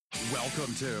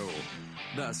Welcome to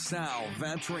the Sal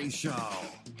Vetri Show.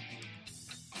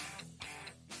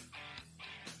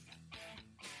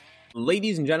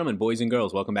 Ladies and gentlemen, boys and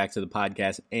girls, welcome back to the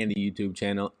podcast and the YouTube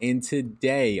channel. And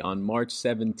today, on March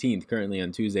 17th, currently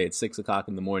on Tuesday at 6 o'clock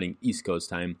in the morning, East Coast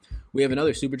time, we have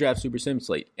another SuperDraft Super Sim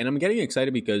slate. And I'm getting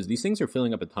excited because these things are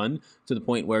filling up a ton to the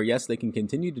point where, yes, they can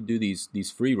continue to do these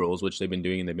free rolls, which they've been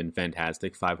doing, and they've been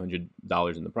fantastic.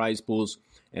 $500 in the prize pools,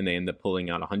 and they end up pulling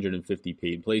out 150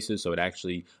 paid places. So it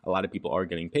actually, a lot of people are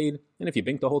getting paid. And if you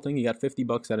bink the whole thing, you got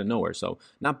 $50 out of nowhere. So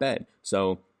not bad.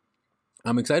 So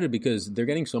I'm excited because they're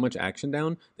getting so much action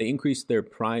down. They increased their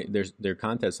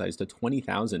contest size to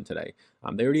 20,000 today.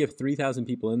 They already have 3,000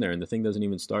 people in there, and the thing doesn't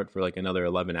even start for like another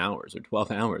 11 hours or 12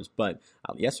 hours. But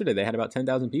yesterday they had about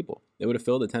 10,000 people. They would have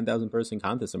filled a 10,000 person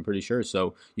contest, I'm pretty sure.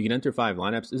 So you can enter 5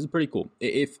 lineups. This is pretty cool.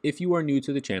 If you are new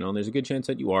to the channel, and there's a good chance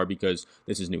that you are because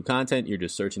this is new content, you're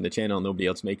just searching the channel, nobody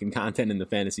else making content in the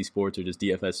fantasy sports or just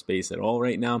DFS space at all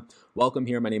right now. Welcome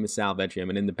here. My name is Sal Vetri.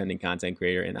 I'm an independent content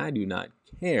creator, and I do not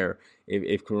care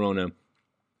if Corona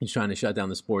is trying to shut down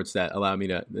the sports that allow me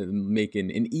to make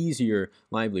an easier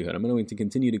livelihood. I'm going to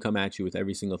continue to come at you with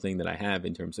every single thing that I have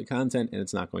in terms of content, and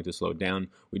it's not going to slow down.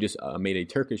 We just made a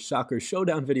Turkish soccer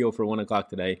showdown video for 1 o'clock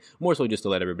today, more so just to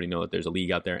let everybody know that there's a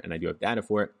league out there, and I do have data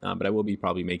for it, but I will be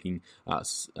probably making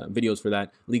videos for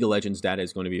that. League of Legends data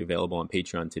is going to be available on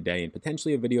Patreon today, and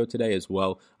potentially a video today as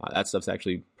well. That stuff's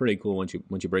actually pretty cool once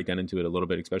you break down into it a little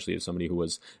bit, especially as somebody who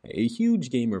was a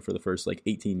huge gamer for the first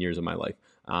 18 years of my life.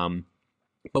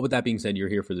 But with that being said, you're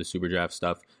here for the SuperDraft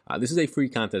stuff. This is a free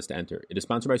contest to enter. It is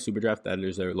sponsored by SuperDraft. That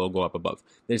is their logo up above.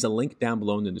 There's a link down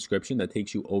below in the description that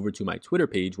takes you over to my Twitter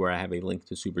page where I have a link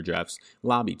to SuperDraft's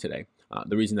lobby today.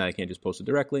 The reason that I can't just post a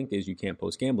direct link is you can't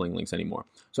post gambling links anymore.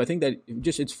 So I think that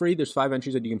it's free. There's 5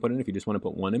 entries that you can put in if you just want to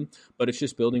put one in, but it's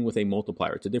just building with a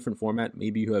multiplier. It's a different format.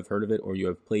 Maybe you have heard of it or you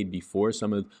have played before.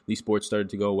 Some of these sports started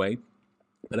to go away.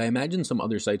 But I imagine some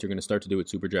other sites are going to start to do what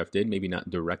SuperDraft did, maybe not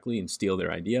directly and steal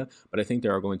their idea, but I think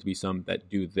there are going to be some that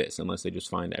do this, unless they just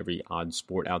find every odd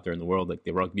sport out there in the world, like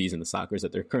the rugbies and the soccers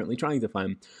that they're currently trying to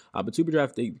find. But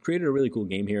SuperDraft, they created a really cool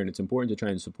game here, and it's important to try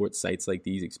and support sites like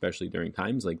these, especially during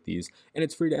times like these, and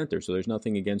it's free to enter, so there's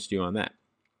nothing against you on that.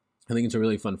 I think it's a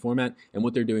really fun format, and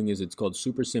what they're doing is it's called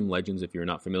Super Sim Legends. If you're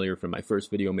not familiar from my first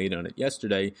video made on it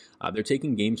yesterday, they're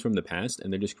taking games from the past,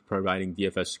 and they're just providing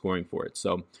DFS scoring for it.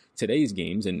 So today's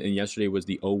games, and yesterday was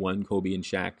the 0-1 Kobe and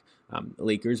Shaq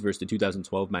Lakers versus the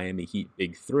 2012 Miami Heat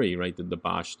Big Three, right? The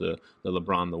Bosh, the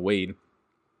LeBron, the Wade.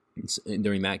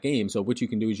 During that game. So what you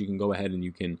can do is you can go ahead and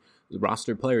you can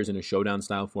roster players in a showdown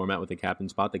style format with a captain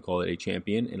spot. They call it a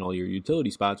champion, and all your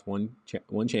utility spots, one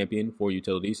champion, 4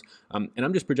 utilities. And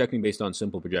I'm just projecting based on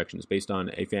simple projections, based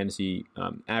on a fantasy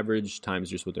average times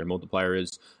just what their multiplier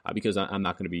is, because I'm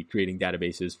not going to be creating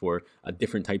databases for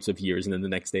different types of years, and then the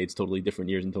next day it's totally different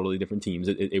years and totally different teams.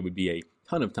 It would be a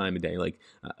ton of time a day, like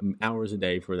hours a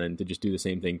day for them to just do the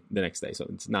same thing the next day. So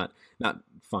it's not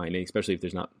fine, especially if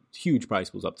there's not huge prize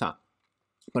pools up top.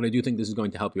 But I do think this is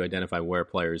going to help you identify where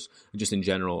players, just in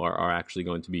general, are actually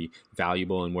going to be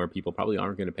valuable and where people probably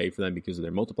aren't going to pay for them because of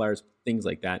their multipliers, things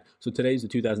like that. So today's the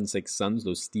 2006 Suns,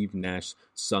 those Steve Nash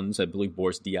Suns. I believe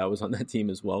Boris Diaw was on that team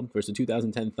as well. Versus the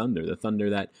 2010 Thunder, the Thunder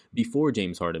that before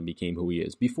James Harden became who he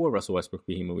is, before Russell Westbrook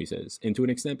became who he is, and to an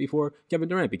extent before Kevin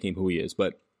Durant became who he is.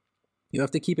 But you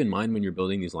have to keep in mind when you're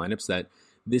building these lineups that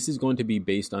this is going to be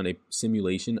based on a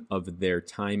simulation of their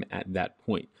time at that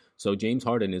point. So James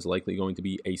Harden is likely going to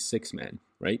be a 6-man,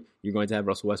 right? You're going to have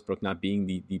Russell Westbrook not being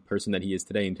the person that he is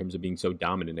today in terms of being so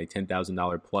dominant, a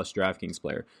 $10,000 plus DraftKings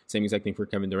player. Same exact thing for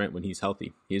Kevin Durant when he's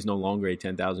healthy. He is no longer a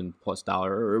 $10,000 plus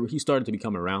dollar, or he started to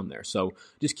become around there. So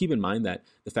just keep in mind that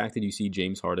the fact that you see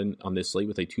James Harden on this slate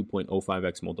with a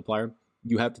 2.05x multiplier,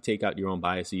 you have to take out your own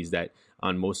biases that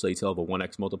on most slates he'll have a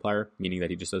 1x multiplier, meaning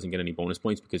that he just doesn't get any bonus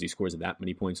points because he scores that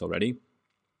many points already.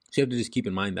 So you have to just keep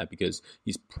in mind that because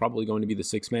he's probably going to be the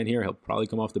 6-man here. He'll probably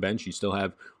come off the bench. You still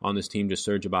have on this team just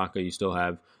Serge Ibaka. You still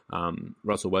have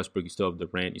Russell Westbrook. You still have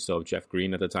Durant. You still have Jeff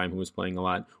Green at the time who was playing a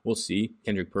lot. We'll see.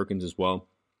 Kendrick Perkins as well.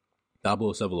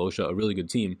 Dabo Sevolosha, a really good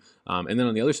team. And then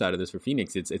on the other side of this for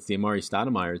Phoenix, it's the Amari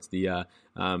Stoudemire. It's the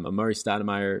Amari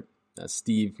Stoudemire,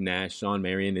 Steve Nash, Sean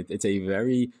Marion. It's a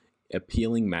very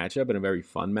appealing matchup and a very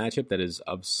fun matchup that is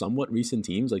of somewhat recent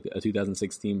teams, like a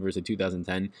 2016 versus a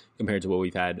 2010 compared to what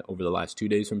we've had over the last 2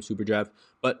 days from SuperDraft.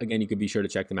 But again, you can be sure to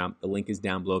check them out. The link is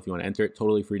down below if you want to enter it.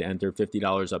 Totally free to enter.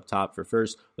 $50 up top for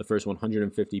first. The first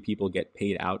 150 people get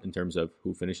paid out in terms of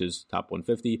who finishes top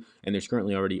 150. And there's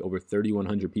currently already over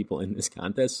 3,100 people in this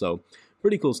contest. So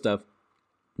pretty cool stuff.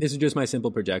 This is just my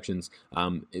simple projections.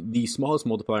 The smallest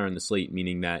multiplier on the slate,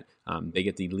 meaning that they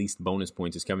get the least bonus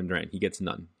points, is Kevin Durant. He gets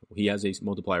none. he has a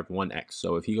multiplier of 1x.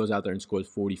 So if he goes out there and scores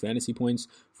 40 fantasy points,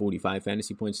 45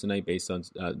 fantasy points tonight based on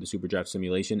the SuperDraft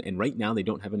simulation, and right now they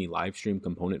don't have any live stream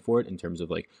component for it in terms of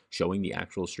like showing the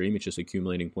actual stream. It's just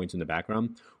accumulating points in the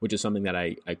background, which is something that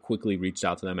I quickly reached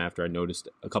out to them after I noticed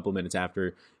a couple minutes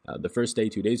after the first day,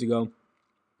 2 days ago,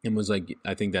 and was like,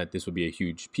 I think that this would be a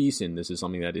huge piece, and this is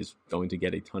something that is going to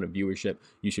get a ton of viewership.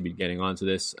 You should be getting onto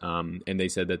this. And they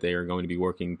said that they are going to be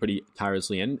working pretty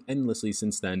tirelessly and endlessly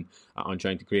since then on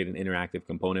trying to create an interactive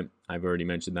component. I've already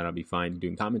mentioned that I'll be fine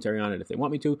doing commentary on it if they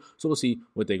want me to, so we'll see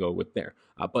what they go with there.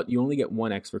 But you only get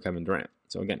 1x for Kevin Durant.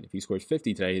 So again, if he scores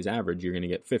 50 today, his average, you're going to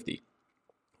get 50.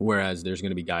 Whereas there's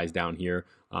going to be guys down here.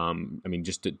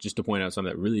 Just to point out some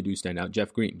that really do stand out.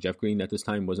 Jeff Green. Jeff Green at this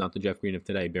time was not the Jeff Green of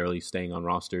today, barely staying on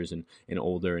rosters and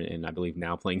older, and I believe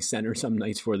now playing center some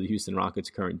nights for the Houston Rockets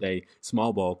current day,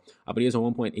 small ball. But he has a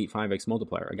 1.85x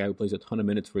multiplier, a guy who plays a ton of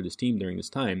minutes for this team during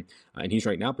this time. And he's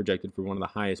right now projected for one of the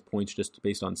highest points just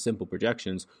based on simple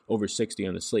projections, over 60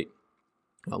 on the slate.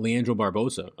 Leandro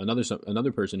Barbosa,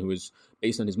 another person who is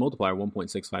based on his multiplier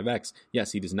 1.65x.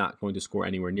 Yes, he is not going to score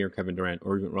anywhere near Kevin Durant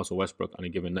or even Russell Westbrook on a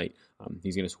given night.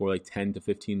 He's going to score like 10 to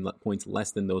 15 points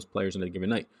less than those players on a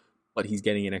given night. But he's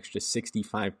getting an extra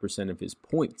 65% of his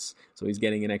points. So he's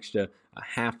getting an extra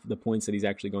half the points that he's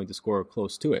actually going to score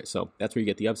close to it. So that's where you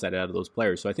get the upside out of those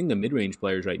players. So I think the mid-range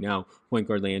players right now, point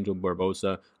guard Leandro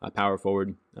Barbosa, power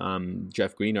forward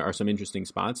Jeff Green are some interesting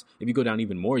spots. If you go down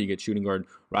even more, you get shooting guard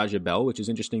Raja Bell, which is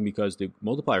interesting because the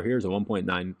multiplier here is a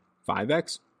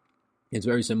 1.95x. It's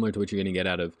very similar to what you're going to get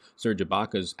out of Serge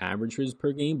Ibaka's averages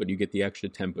per game, but you get the extra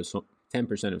 10%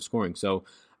 of scoring. So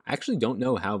I actually don't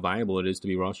know how viable it is to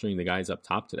be rostering the guys up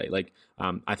top today.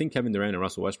 I think Kevin Durant and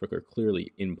Russell Westbrook are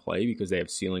clearly in play because they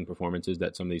have ceiling performances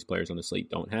that some of these players on the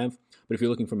slate don't have. But if you're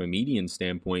looking from a median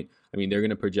standpoint, they're going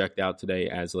to project out today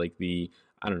as the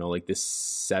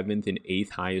 7th and 8th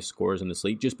highest scores on the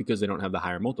slate just because they don't have the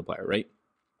higher multiplier, right?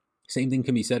 Same thing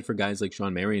can be said for guys like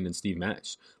Shawn Marion and Steve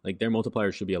Nash. Their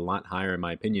multipliers should be a lot higher, in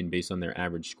my opinion, based on their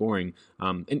average scoring.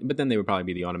 But then they would probably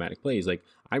be the automatic plays.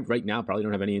 I right now probably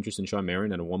don't have any interest in Shawn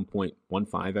Marion at a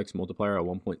 1.15x multiplier, a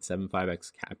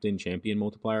 1.75x captain champion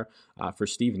multiplier. For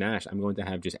Steve Nash, I'm going to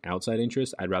have just outside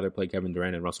interest. I'd rather play Kevin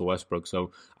Durant and Russell Westbrook.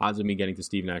 So odds of me getting to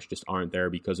Steve Nash just aren't there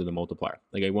because of the multiplier.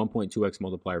 A 1.2x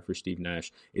multiplier for Steve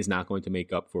Nash is not going to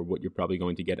make up for what you're probably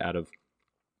going to get out of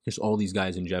just all these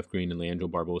guys in Jeff Green and Leandro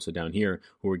Barbosa down here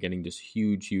who are getting just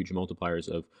huge multipliers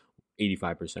of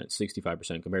 85%,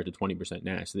 65% compared to 20%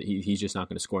 Nash. He's just not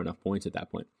going to score enough points at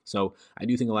that point. So I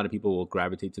do think a lot of people will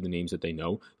gravitate to the names that they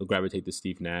know. They'll gravitate to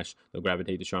Steve Nash. They'll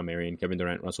gravitate to Shawn Marion, Kevin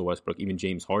Durant, Russell Westbrook, even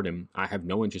James Harden. I have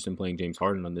no interest in playing James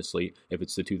Harden on this slate if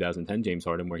it's the 2010 James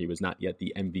Harden where he was not yet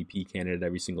the MVP candidate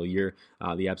every single year,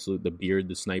 the beard,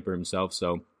 the sniper himself.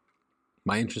 So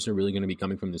my interests are really going to be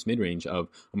coming from this mid-range of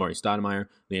Amari Stoudemire,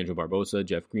 Leandro Barbosa,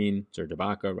 Jeff Green, Serge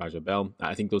Ibaka, Raja Bell.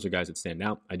 I think those are guys that stand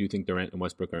out. I do think Durant and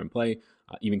Westbrook are in play.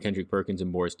 Even Kendrick Perkins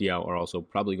and Boris Diaw are also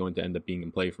probably going to end up being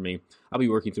in play for me. I'll be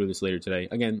working through this later today.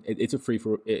 Again, it's a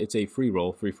free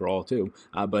roll, free for all too.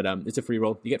 But it's a free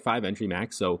roll. You get 5 entry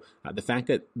max. So the fact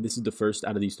that this is the first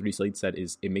out of these 3 slates that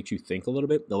it makes you think a little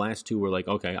bit. The last 2 were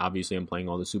okay, obviously I'm playing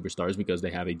all the superstars because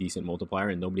they have a decent multiplier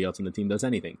and nobody else on the team does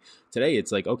anything. Today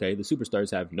it's okay, the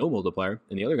superstars have no multiplier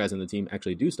and the other guys on the team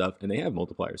actually do stuff and they have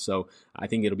multipliers. So I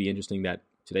think it'll be interesting that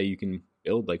today you can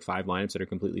build 5 lineups that are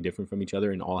completely different from each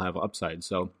other and all have upside.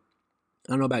 So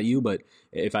I don't know about you, but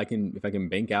if I can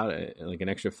bank out an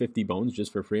extra 50 bones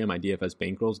just for free on my DFS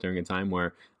bankrolls during a time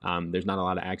where there's not a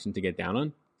lot of action to get down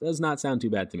on, does not sound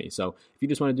too bad to me. So if you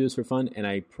just want to do this for fun, and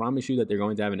I promise you that they're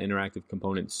going to have an interactive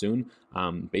component soon,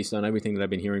 based on everything that I've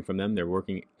been hearing from them, they're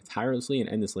working tirelessly and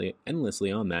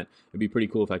endlessly on that. It'd be pretty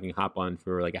cool if I can hop on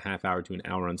for a half hour to an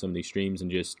hour on some of these streams and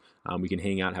just we can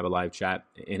hang out, have a live chat,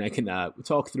 and I can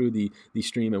talk through the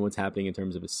stream and what's happening in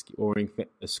terms of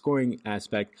a scoring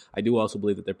aspect. I do also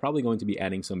believe that they're probably going to be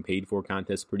adding some paid for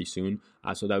contests pretty soon,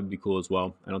 so that would be cool as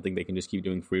well. I don't think they can just keep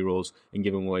doing free rolls and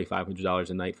giving away $500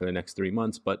 a night for the next 3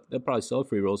 months, but they'll probably still have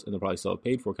free rolls and they'll probably still have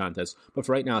paid for contests. But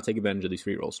for right now, I'll take advantage of these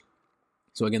free rolls.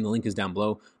 So again, the link is down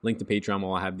below. Link to Patreon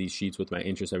where I'll have these sheets with my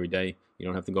interests every day. You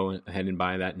don't have to go ahead and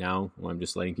buy that now. I'm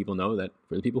just letting people know that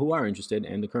for the people who are interested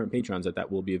and the current patrons that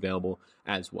will be available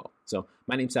as well. So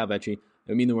my name's Sal Vetri. It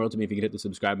would mean the world to me if you could hit the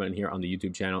subscribe button here on the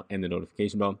YouTube channel and the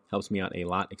notification bell. Helps me out a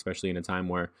lot, especially in a time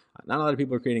where not a lot of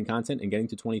people are creating content, and getting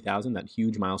to 20,000, that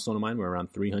huge milestone of mine, we're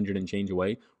around 300 and change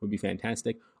away, would be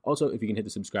fantastic. Also, if you can hit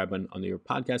the subscribe button on your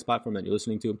podcast platform that you're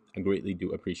listening to, I greatly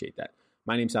do appreciate that.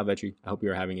 My name's Sal Vetri. I hope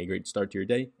you are having a great start to your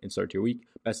day and start to your week.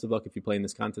 Best of luck if you play in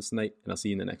this contest tonight, and I'll see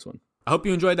you in the next one. I hope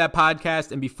you enjoyed that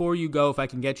podcast, and before you go, if I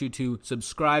can get you to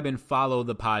subscribe and follow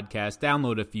the podcast,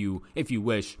 download if you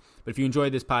wish. But if you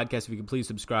enjoyed this podcast, if you could please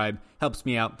subscribe, helps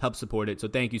me out, helps support it. So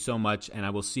thank you so much, and I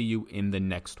will see you in the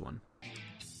next one.